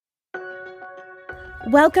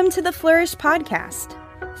Welcome to the Flourish Podcast.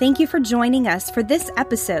 Thank you for joining us for this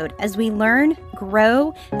episode as we learn,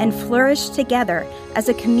 grow, and flourish together as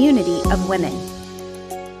a community of women.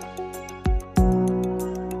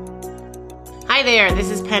 Hi there, this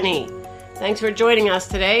is Penny. Thanks for joining us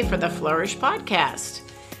today for the Flourish Podcast.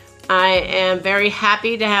 I am very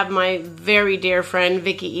happy to have my very dear friend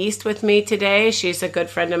Vicki East with me today. She's a good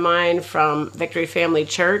friend of mine from Victory Family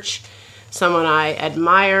Church, someone I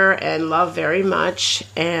admire and love very much,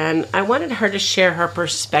 and I wanted her to share her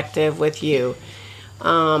perspective with you.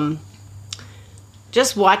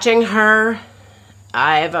 Just watching her,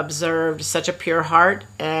 I've observed such a pure heart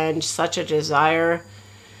and such a desire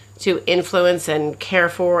to influence and care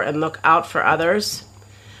for and look out for others.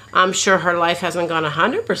 I'm sure her life hasn't gone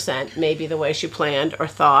 100% maybe the way she planned or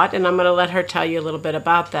thought, and I'm going to let her tell you a little bit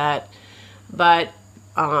about that. But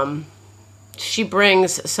she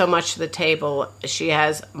brings so much to the table. She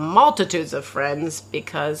has multitudes of friends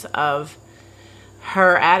because of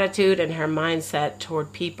her attitude and her mindset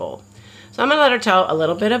toward people. So I'm going to let her tell a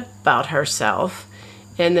little bit about herself,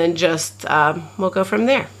 and then just we'll go from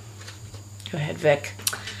there. Go ahead, Vic.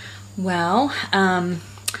 Well,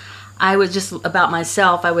 I was just about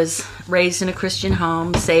myself. I was raised in a Christian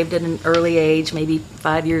home, saved at an early age, maybe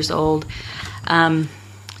 5 years old.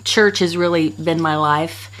 Church has really been my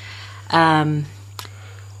life. And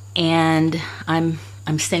I'm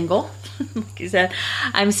single, like you said.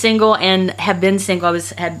 I'm single and have been single. I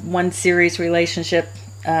had one serious relationship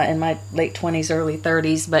in my late 20s, early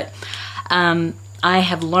 30s. But I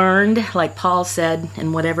have learned, like Paul said,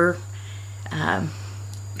 in whatever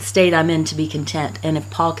state I'm in, to be content. And if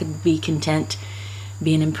Paul could be content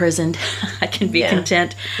being imprisoned, I can be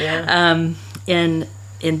content in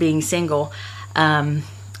being single. I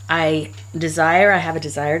have a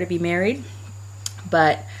desire to be married,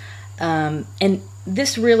 but and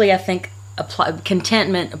this really, I think,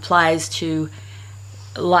 contentment applies to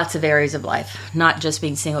lots of areas of life, not just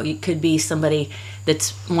being single. You could be somebody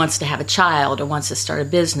that wants to have a child or wants to start a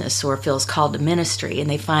business or feels called to ministry, and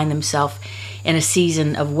they find themselves in a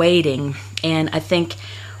season of waiting. And I think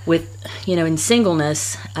in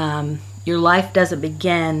singleness, your life doesn't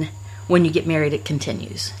begin when you get married. It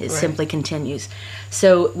continues. It simply continues.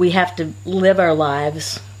 So we have to live our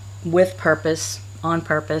lives with purpose, on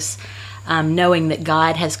purpose, knowing that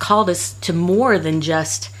God has called us to more than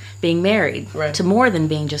just being married, to more than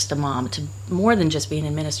being just a mom, to more than just being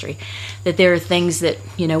in ministry. That there are things that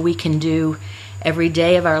we can do every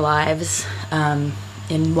day of our lives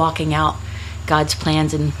in walking out God's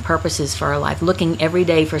plans and purposes for our life, looking every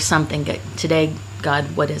day for something. Today,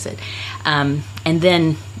 God, what is it? And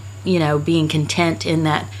then being content in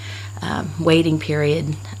that waiting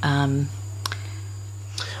period.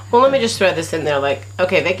 Well, let me just throw this in there.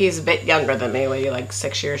 Okay, Vicki's a bit younger than me. Well,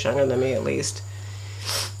 6 years younger than me at least.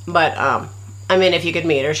 But, if you could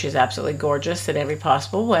meet her, she's absolutely gorgeous in every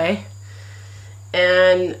possible way.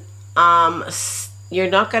 And you're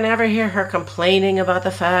not going to ever hear her complaining about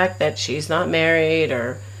the fact that she's not married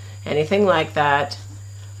or anything like that.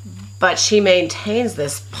 But she maintains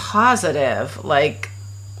this positive,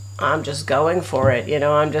 I'm just going for it.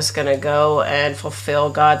 I'm just going to go and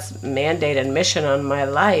fulfill God's mandate and mission on my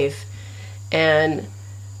life. And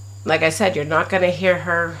like I said, you're not going to hear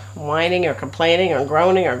her whining or complaining or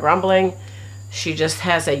groaning or grumbling. She just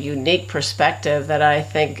has a unique perspective that I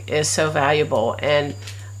think is so valuable. And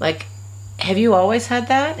have you always had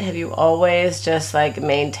that? Have you always just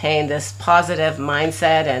maintained this positive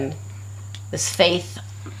mindset and this faith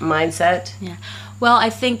mindset? Yeah. Well,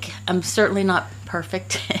 I think I'm certainly not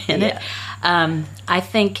perfect in it. I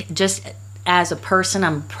think just as a person,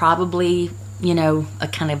 I'm probably, a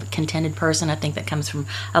kind of contented person. I think that comes from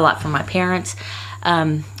a lot from my parents.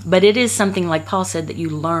 But it is something, like Paul said, that you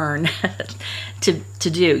learn to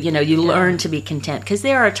do. You learn to be content. Because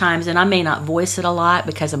there are times, and I may not voice it a lot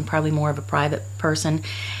because I'm probably more of a private person.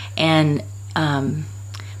 And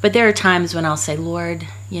but there are times when I'll say, Lord,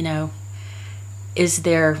 is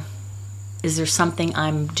there something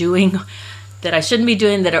I'm doing that I shouldn't be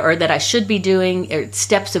doing, that I should be doing, or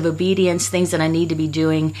steps of obedience, things that I need to be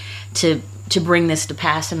doing to bring this to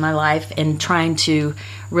pass in my life, and trying to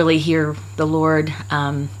really hear the Lord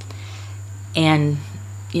and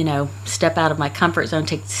step out of my comfort zone,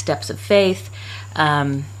 take steps of faith.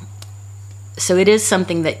 So it is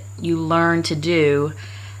something that you learn to do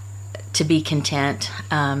to be content,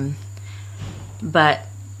 but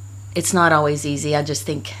it's not always easy. I just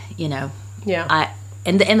think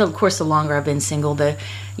And of course, the longer I've been single, the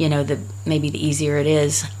maybe the easier it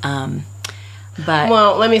is.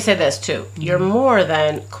 Well, let me say this too. You're more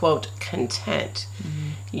than, quote, content.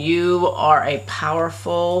 Mm-hmm. You are a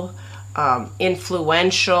powerful,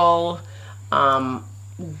 influential,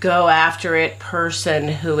 go after it person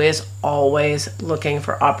who is always looking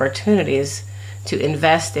for opportunities to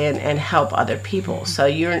invest in and help other people. So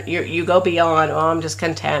you go beyond, I'm just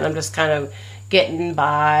content, I'm just kind of getting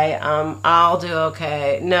by, I'll do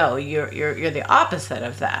okay. No, you're the opposite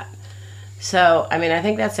of that. So, I mean, I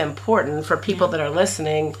think that's important for people that are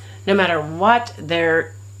listening, no matter what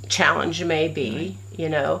their challenge may be,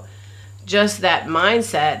 just that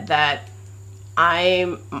mindset that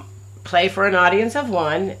I play for an audience of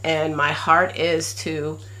one, and my heart is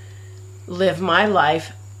to live my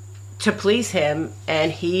life to please him,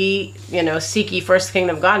 and he, seek ye first the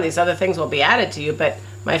kingdom of God, and these other things will be added to you, but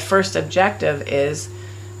my first objective is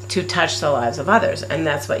to touch the lives of others, and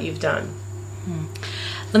that's what you've done.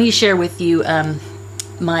 Let me share with you some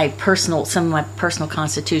of my personal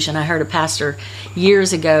constitution. I heard a pastor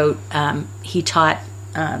years ago, he taught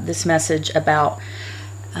this message about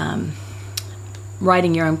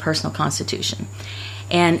writing your own personal constitution.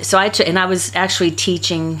 And so I was actually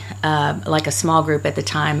teaching like a small group at the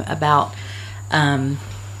time about, and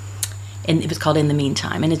it was called In the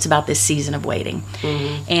Meantime, and it's about this season of waiting.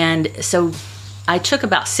 Mm-hmm. And so I took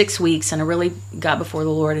about 6 weeks, and I really got before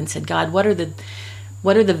the Lord and said, God, what are the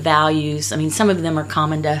values? I mean, some of them are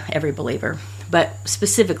common to every believer, but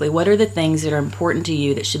specifically, what are the things that are important to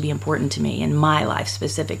you that should be important to me in my life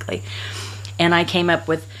specifically? And I came up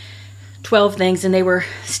with 12 things, and they were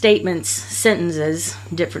statements, sentences,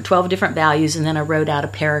 12 different values, and then I wrote out a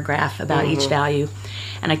paragraph about each value,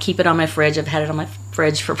 and I keep it on my fridge. I've had it on my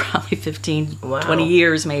fridge for probably 15, 20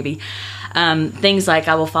 years maybe. Things like,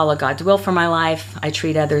 I will follow God's will for my life. I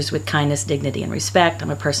treat others with kindness, dignity, and respect.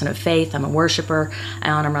 I'm a person of faith. I'm a worshiper.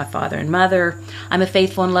 I honor my father and mother. I'm a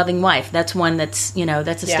faithful and loving wife. That's one that's,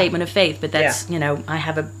 that's a statement of faith, but that's, I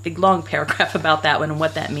have a big long paragraph about that one and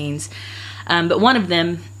what that means. But one of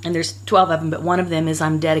them, and there's 12 of them, but one of them is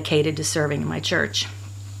I'm dedicated to serving in my church.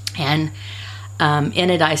 And in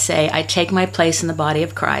it I say, I take my place in the body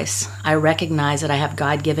of Christ. I recognize that I have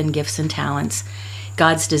God-given gifts and talents.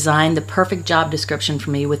 God's designed the perfect job description for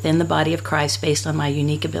me within the body of Christ based on my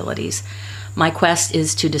unique abilities. My quest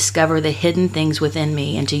is to discover the hidden things within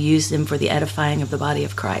me and to use them for the edifying of the body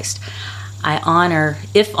of Christ.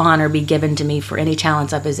 If honor be given to me for any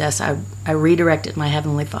talents I possess, I redirect it to my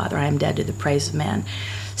Heavenly Father. I am dead to the praise of man.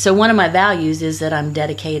 So one of my values is that I'm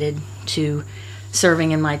dedicated to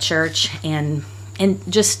serving in my church and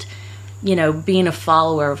just, being a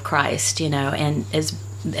follower of Christ, and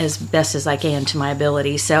as best as I can to my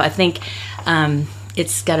ability. So I think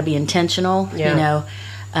it's got to be intentional,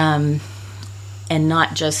 and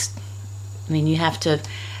not just, you have to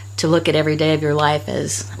look at every day of your life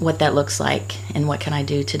as what that looks like and what can I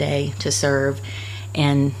do today to serve.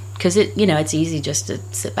 And because it's easy just to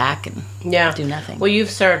sit back and do nothing. Well,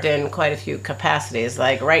 you've served in quite a few capacities.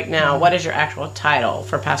 Like right now, what is your actual title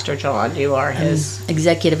for Pastor John? You are his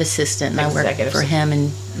executive assistant. I work for him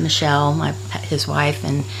and Michelle, his wife,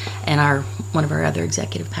 and one of our other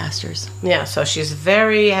executive pastors. Yeah, so she's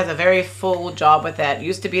has a very full job with that.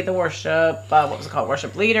 Used to be the worship, what was it called?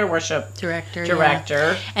 Worship leader, worship director.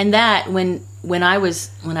 Yeah. And that before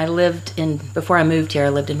I moved here, I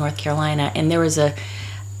lived in North Carolina, and there was a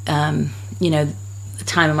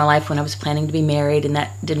time in my life when I was planning to be married, and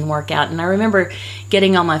that didn't work out. And I remember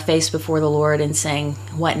getting on my face before the Lord and saying,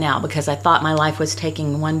 what now? Because I thought my life was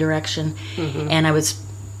taking one direction, and I was,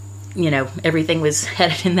 everything was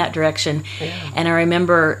headed in that direction. Yeah. And I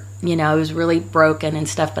remember, I was really broken and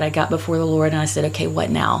stuff, but I got before the Lord and I said, okay, what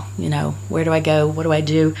now? Where do I go? What do I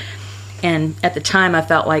do? And at the time I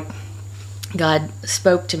felt like God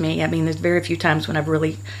spoke to me. There's very few times when I've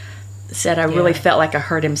really said I really felt like I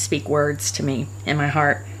heard him speak words to me in my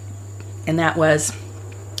heart, and that was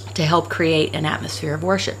to help create an atmosphere of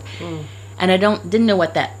worship. And I didn't know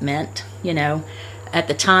what that meant. At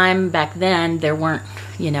the time back then, there weren't,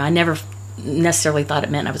 I never necessarily thought it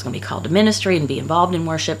meant I was going to be called to ministry and be involved in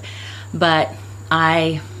worship, but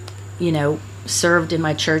I served in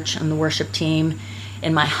my church on the worship team,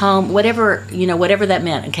 in my home, whatever that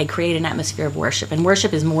meant. Okay, create an atmosphere of worship. And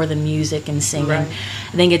worship is more than music and singing. Right.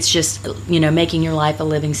 I think it's just, making your life a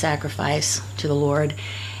living sacrifice to the Lord.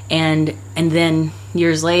 And then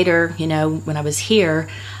years later, when I was here,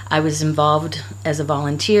 I was involved as a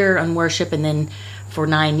volunteer on worship. And then for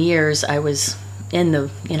 9 years, I was in the,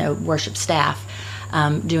 worship staff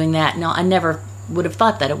doing that. Now, I never would have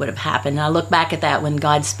thought that it would have happened. And I look back at that when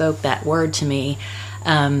God spoke that word to me,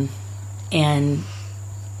 and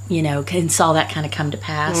saw that kind of come to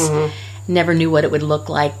pass. Never knew what it would look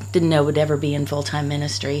like. Didn't know it would ever be in full-time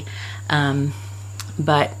ministry.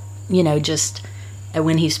 But, just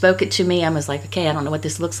when he spoke it to me, I was like, okay, I don't know what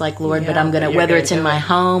this looks like, Lord, but I'm going to, but whether you're it's gonna in do my it.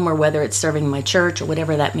 home or whether it's serving my church or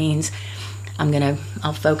whatever that means,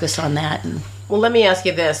 I'll focus on that. And Well, let me ask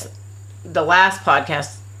you this. The last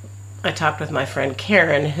podcast, I talked with my friend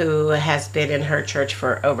Karen, who has been in her church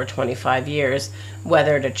for over 25 years,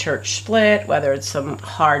 whether the church split, whether it's some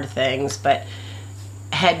hard things, but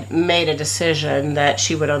had made a decision that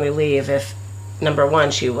she would only leave if, number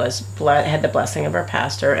one, she was had the blessing of her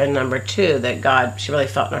pastor, and number two, that God, she really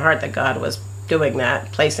felt in her heart that God was doing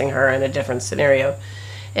that, placing her in a different scenario.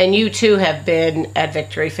 And you too have been at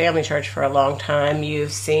Victory Family Church for a long time.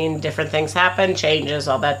 You've seen different things happen, changes,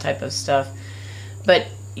 all that type of stuff. But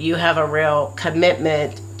you have a real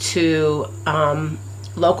commitment to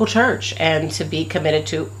local church and to be committed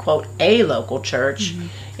to, quote, a local church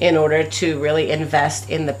in order to really invest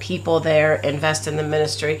in the people there, invest in the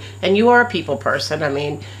ministry. And you are a people person. I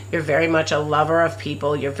mean, you're very much a lover of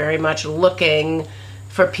people. You're very much looking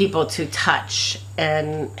for people to touch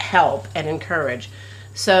and help and encourage.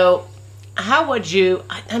 So how would you,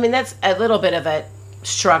 I mean, that's a little bit of a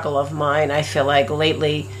struggle of mine. I feel like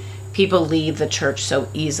lately people leave the church so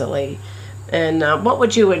easily. And what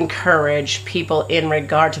would you encourage people in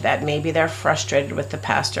regard to that? Maybe they're frustrated with the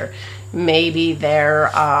pastor. Maybe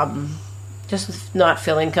they're just not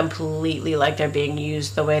feeling completely like they're being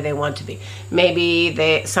used the way they want to be.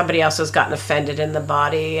 Maybe somebody else has gotten offended in the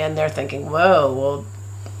body and they're thinking, whoa, well,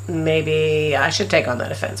 maybe I should take on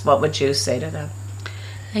that offense. What would you say to them?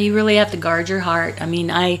 you really have to guard your heart. I mean,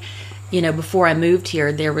 before I moved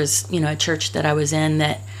here, there was, a church that I was in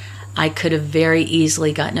that I could have very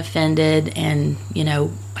easily gotten offended, and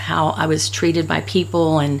how I was treated by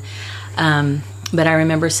people, and but I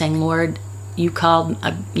remember saying, Lord, you called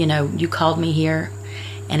me here,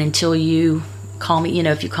 and until you call me,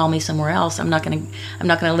 if you call me somewhere else, I'm not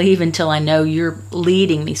gonna leave until I know you're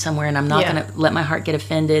leading me somewhere, and I'm not gonna let my heart get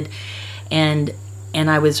offended. And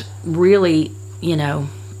I was really,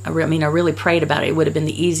 I really prayed about it. It would have been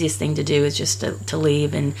the easiest thing to do, is just to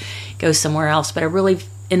leave and go somewhere else. But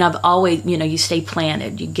I've always, you stay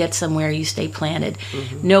planted. You get somewhere, you stay planted.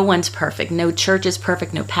 Mm-hmm. No one's perfect. No church is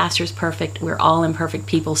perfect. No pastor's perfect. We're all imperfect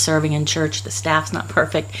people serving in church. The staff's not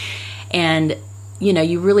perfect. And,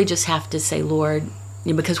 you really just have to say, Lord,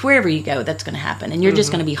 because wherever you go, that's going to happen. And you're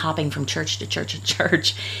just going to be hopping from church to church to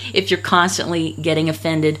church if you're constantly getting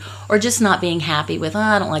offended or just not being happy with,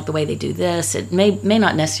 I don't like the way they do this. It may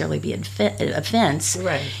not necessarily be an offense.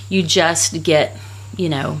 Right. You just get,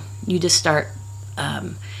 you just start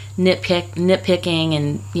nitpicking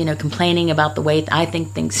and, complaining about the way I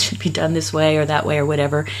think things should be done this way or that way or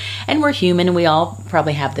whatever. And we're human, and we all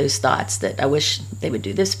probably have those thoughts that I wish they would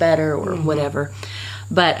do this better or whatever.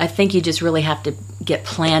 But I think you just really have to get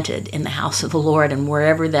planted in the house of the Lord and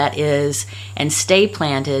wherever that is, and stay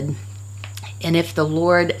planted. And if the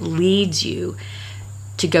Lord leads you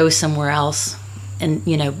to go somewhere else and,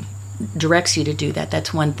 directs you to do that,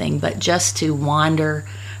 that's one thing. But just to wander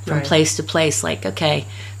from place to place, like, okay,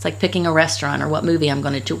 it's like picking a restaurant or what movie I'm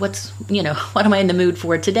going to do. What am I in the mood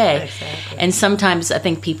for today? Exactly. And sometimes I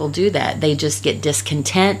think people do that. They just get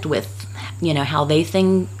discontent with, how they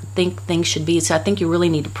think things should be. So I think you really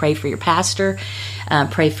need to pray for your pastor,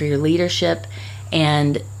 pray for your leadership,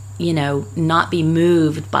 and not be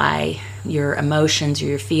moved by your emotions or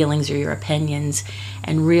your feelings or your opinions,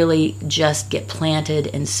 and really just get planted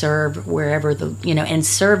and serve wherever and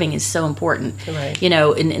serving is so important. Right.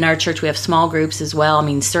 In our church we have small groups as well. I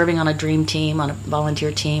mean, serving on a dream team, on a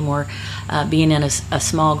volunteer team, or being in a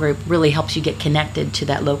small group really helps you get connected to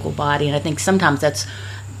that local body. And I think sometimes that's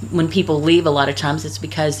when people leave, a lot of times it's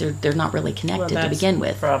because they're not really connected to begin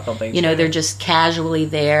with. Probably true. They're just casually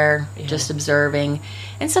there, just observing.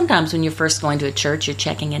 And sometimes when you're first going to a church, you're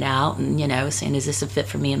checking it out and, saying, is this a fit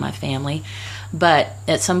for me and my family? But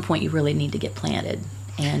at some point you really need to get planted.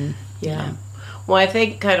 And Well, I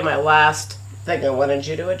think kind of my last thing I wanted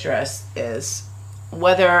you to address is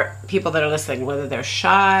whether people that are listening, whether they're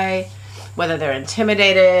shy, whether they're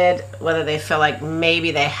intimidated, whether they feel like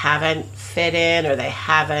maybe they haven't fit in or they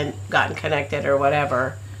haven't gotten connected or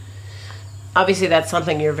whatever. Obviously, that's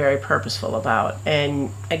something you're very purposeful about.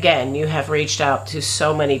 And again, you have reached out to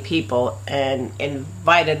so many people and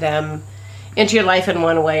invited them into your life in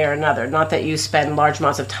one way or another. Not that you spend large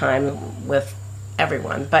amounts of time with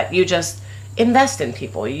everyone, but you just invest in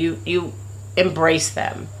people. You embrace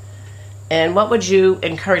them. And what would you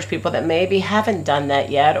encourage people that maybe haven't done that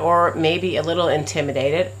yet, or maybe a little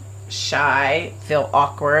intimidated, shy, feel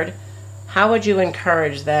awkward? How would you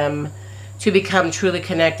encourage them to become truly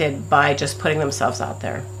connected by just putting themselves out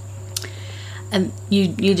there? And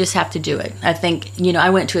you just have to do it. I think, I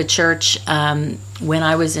went to a church when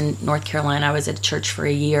I was in North Carolina. I was at a church for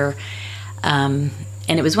a year, and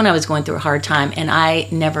it was when I was going through a hard time, and I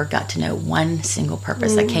never got to know one single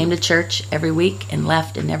purpose. I came to church every week and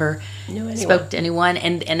left and never spoke to anyone,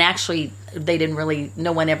 and actually they didn't really,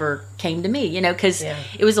 no one ever came to me, because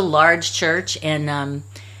it was a large church, and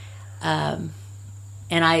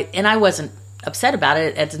I wasn't upset about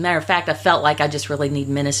it. As a matter of fact, I felt like I just really need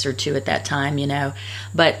ministered to at that time,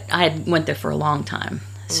 but I had went there for a long time.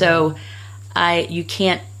 So you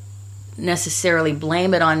can't necessarily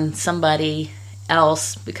blame it on somebody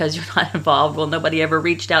else because you're not involved. Well, nobody ever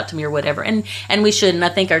reached out to me or whatever. And we shouldn't. I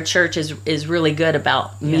think our church is really good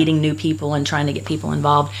about meeting new people and trying to get people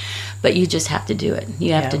involved, but you just have to do it.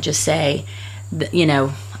 You have to just say,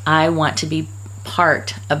 I want to be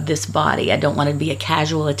part of this body. I don't want to be a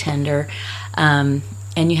casual attender. And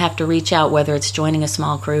you have to reach out, whether it's joining a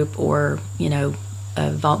small group or,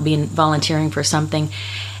 volunteering for something.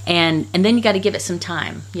 And then you got to give it some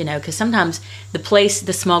time, because sometimes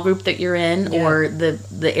the small group that you're in or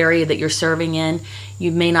the area that you're serving in,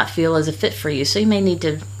 you may not feel as a fit for you. So you may need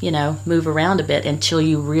to, move around a bit until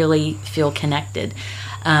you really feel connected.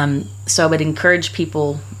 So I would encourage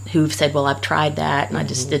people who've said, well, I've tried that and I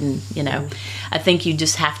just didn't, I think you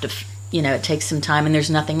just have to, it takes some time, and there's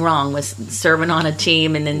nothing wrong with serving on a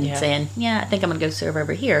team and then saying, I think I'm going to go serve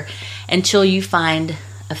over here until you find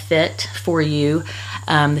a fit for you.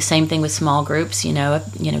 The same thing with small groups,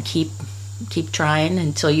 keep trying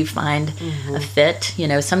until you find a fit.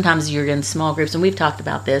 Sometimes you're in small groups, and we've talked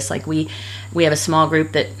about this, like we have a small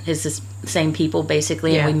group that is the same people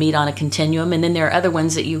basically, and we meet on a continuum, and then there are other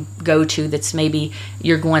ones that you go to that's maybe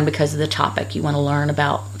you're going because of the topic. You want to learn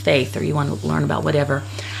about faith, or you want to learn about whatever.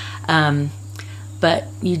 But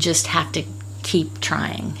you just have to keep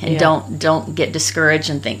trying, and don't get discouraged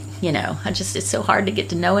and think, it's so hard to get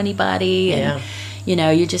to know anybody, and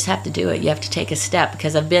you just have to do it. You have to take a step,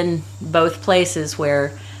 because I've been both places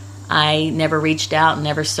where I never reached out and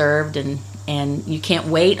never served, and you can't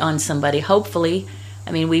wait on somebody. Hopefully,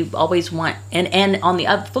 we always want, and on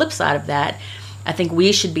the flip side of that, I think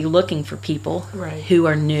we should be looking for people who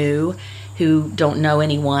are new, who don't know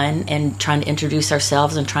anyone, and trying to introduce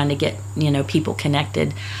ourselves and trying to get people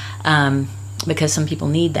connected, because some people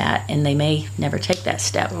need that and they may never take that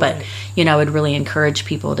step. But I would really encourage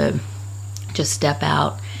people to just step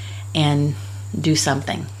out and do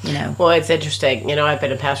something. Well, it's interesting. I've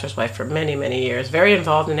been a pastor's wife for many, many years, very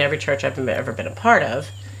involved in every church I've ever been a part of.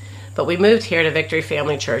 But we moved here to Victory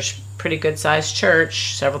Family Church, pretty good sized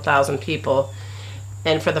church, several thousand people.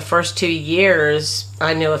 And for the first 2 years,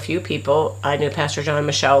 I knew a few people. I knew Pastor John and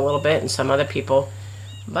Michelle a little bit, and some other people,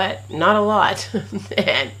 but not a lot.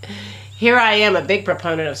 And here I am, a big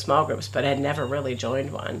proponent of small groups, but had never really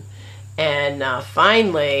joined one. And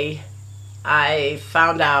finally, I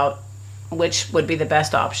found out which would be the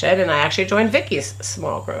best option, and I actually joined Vicky's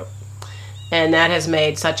small group. And that has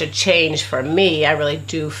made such a change for me. I really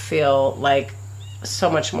do feel like so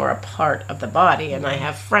much more a part of the body, and I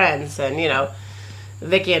have friends, and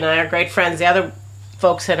Vicky and I are great friends. The other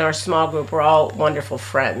folks in our small group were all wonderful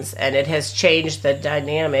friends, and it has changed the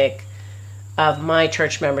dynamic of my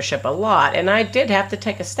church membership a lot. And I did have to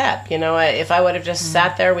take a step. If I would have just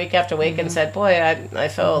sat there week after week and said, boy, I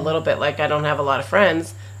feel a little bit like I don't have a lot of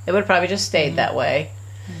friends, it would have probably just stayed that way.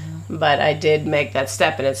 But I did make that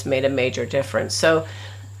step, and it's made a major difference. So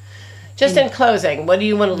just in closing, what do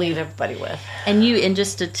you want to leave everybody with? And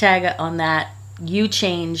just to tag on that, you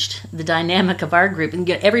changed the dynamic of our group, and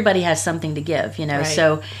everybody has something to give,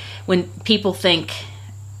 So when people think,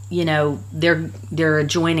 they're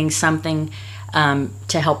joining something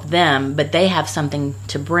to help them, but they have something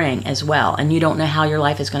to bring as well, and you don't know how your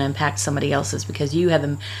life is going to impact somebody else's, because you have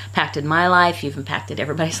impacted my life, you've impacted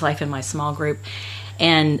everybody's life in my small group,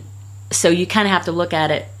 and so you kind of have to look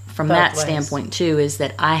at it from that standpoint too, is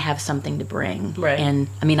that I have something to bring, and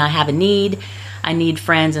I have a need. I need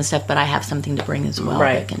friends and stuff, but I have something to bring as well.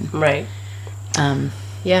 Right. And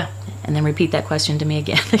then repeat that question to me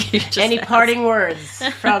again. Any parting words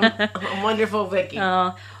from wonderful Vicky?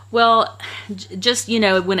 Well, just,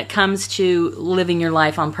 when it comes to living your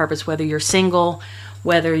life on purpose, whether you're single,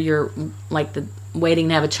 whether you're waiting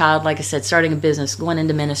to have a child, like I said, starting a business, going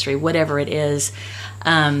into ministry, whatever it is,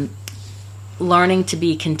 learning to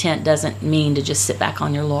be content doesn't mean to just sit back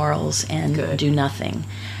on your laurels and do nothing.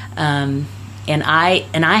 And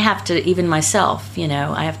I have to, even myself,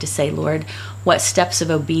 I have to say, Lord, what steps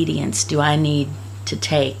of obedience do I need to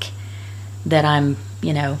take that I'm,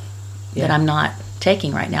 that I'm not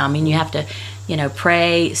taking right now? You have to,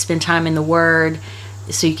 pray, spend time in the Word,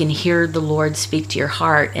 so you can hear the Lord speak to your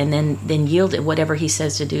heart, and then yield it. Whatever He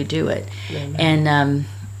says to do it. Amen.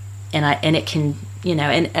 And it can,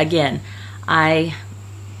 and again, I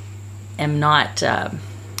am not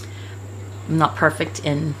I'm not perfect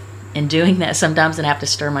in doing that sometimes, and I have to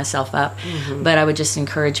stir myself up. Mm-hmm. But I would just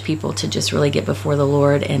encourage people to just really get before the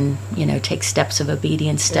Lord and take steps of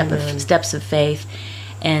obedience, steps of faith,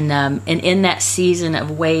 and in that season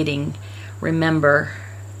of waiting, remember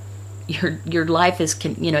your life is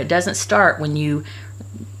it doesn't start when you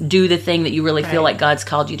do the thing that you really feel like God's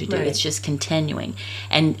called you to do. Right. It's just continuing,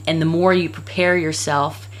 and the more you prepare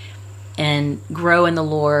yourself and grow in the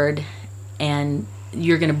Lord, and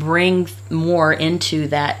you're going to bring more into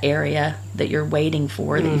that area that you're waiting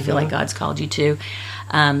for, that you feel like God's called you to,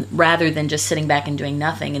 rather than just sitting back and doing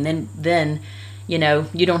nothing. And then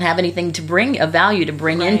you don't have anything to bring, a value to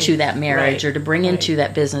bring into that marriage or to bring into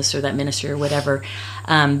that business or that ministry or whatever,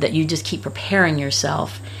 that you just keep preparing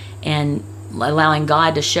yourself and allowing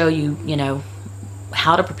God to show you,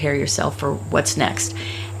 how to prepare yourself for what's next,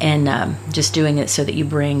 and just doing it so that you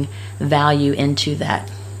bring value into that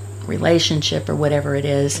relationship or whatever it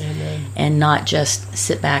is. Amen. And not just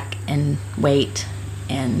sit back and wait,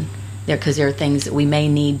 and because there are things that we may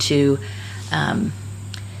need to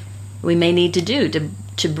do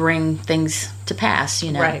to bring things to pass.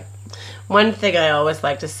 Right. One thing I always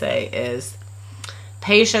like to say is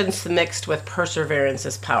patience mixed with perseverance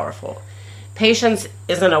is powerful. Patience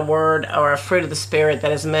isn't a word or a fruit of the Spirit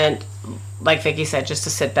that is meant, like Vicki said, just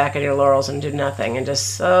to sit back on your laurels and do nothing and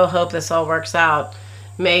just hope this all works out.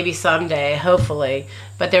 Maybe someday, hopefully.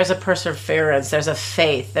 But there's a perseverance, there's a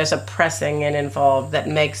faith, there's a pressing in involved that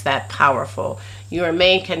makes that powerful. You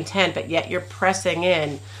remain content, but yet you're pressing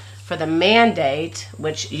in for the mandate,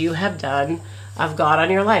 which you have done, of God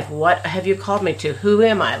on your life. What have you called me to? Who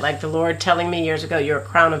am I? Like the Lord telling me years ago, you're a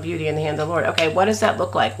crown of beauty in the hand of the Lord. Okay, what does that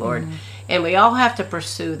look like, Lord? Mm-hmm. And we all have to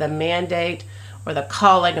pursue the mandate or the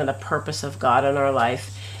calling or the purpose of God in our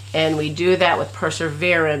life. And we do that with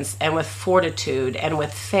perseverance and with fortitude and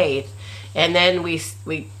with faith. And then we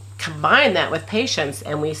combine that with patience,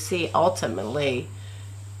 and we see ultimately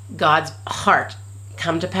God's heart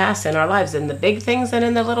come to pass in our lives, in the big things and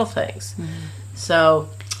in the little things. Mm-hmm. So,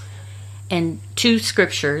 and two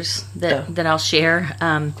scriptures that I'll share.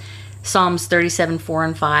 Psalms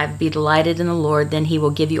 37:4-5. Be delighted in the Lord, then He will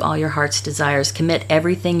give you all your heart's desires. Commit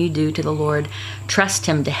everything you do to the Lord. Trust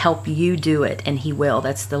Him to help you do it, and He will.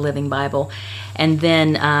 That's the Living Bible. And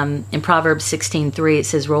then in Proverbs 16:3, it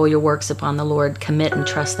says, roll your works upon the Lord. Commit and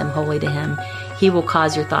trust them wholly to Him. He will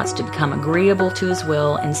cause your thoughts to become agreeable to His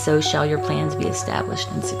will, and so shall your plans be established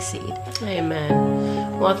and succeed.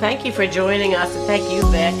 Amen. Well, thank you for joining us, and thank you,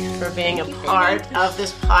 Vic, for being a part of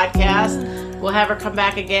this podcast. We'll have her come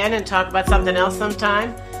back again and talk about something else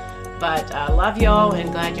sometime. But I love y'all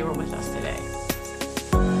and glad you were with us today.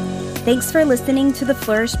 Thanks for listening to the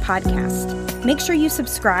Flourish Podcast. Make sure you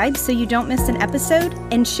subscribe so you don't miss an episode,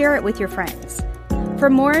 and share it with your friends.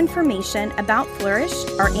 For more information about Flourish,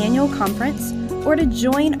 our annual conference, or to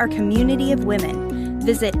join our community of women,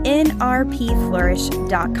 visit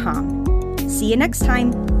nrpflourish.com. See you next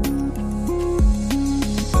time.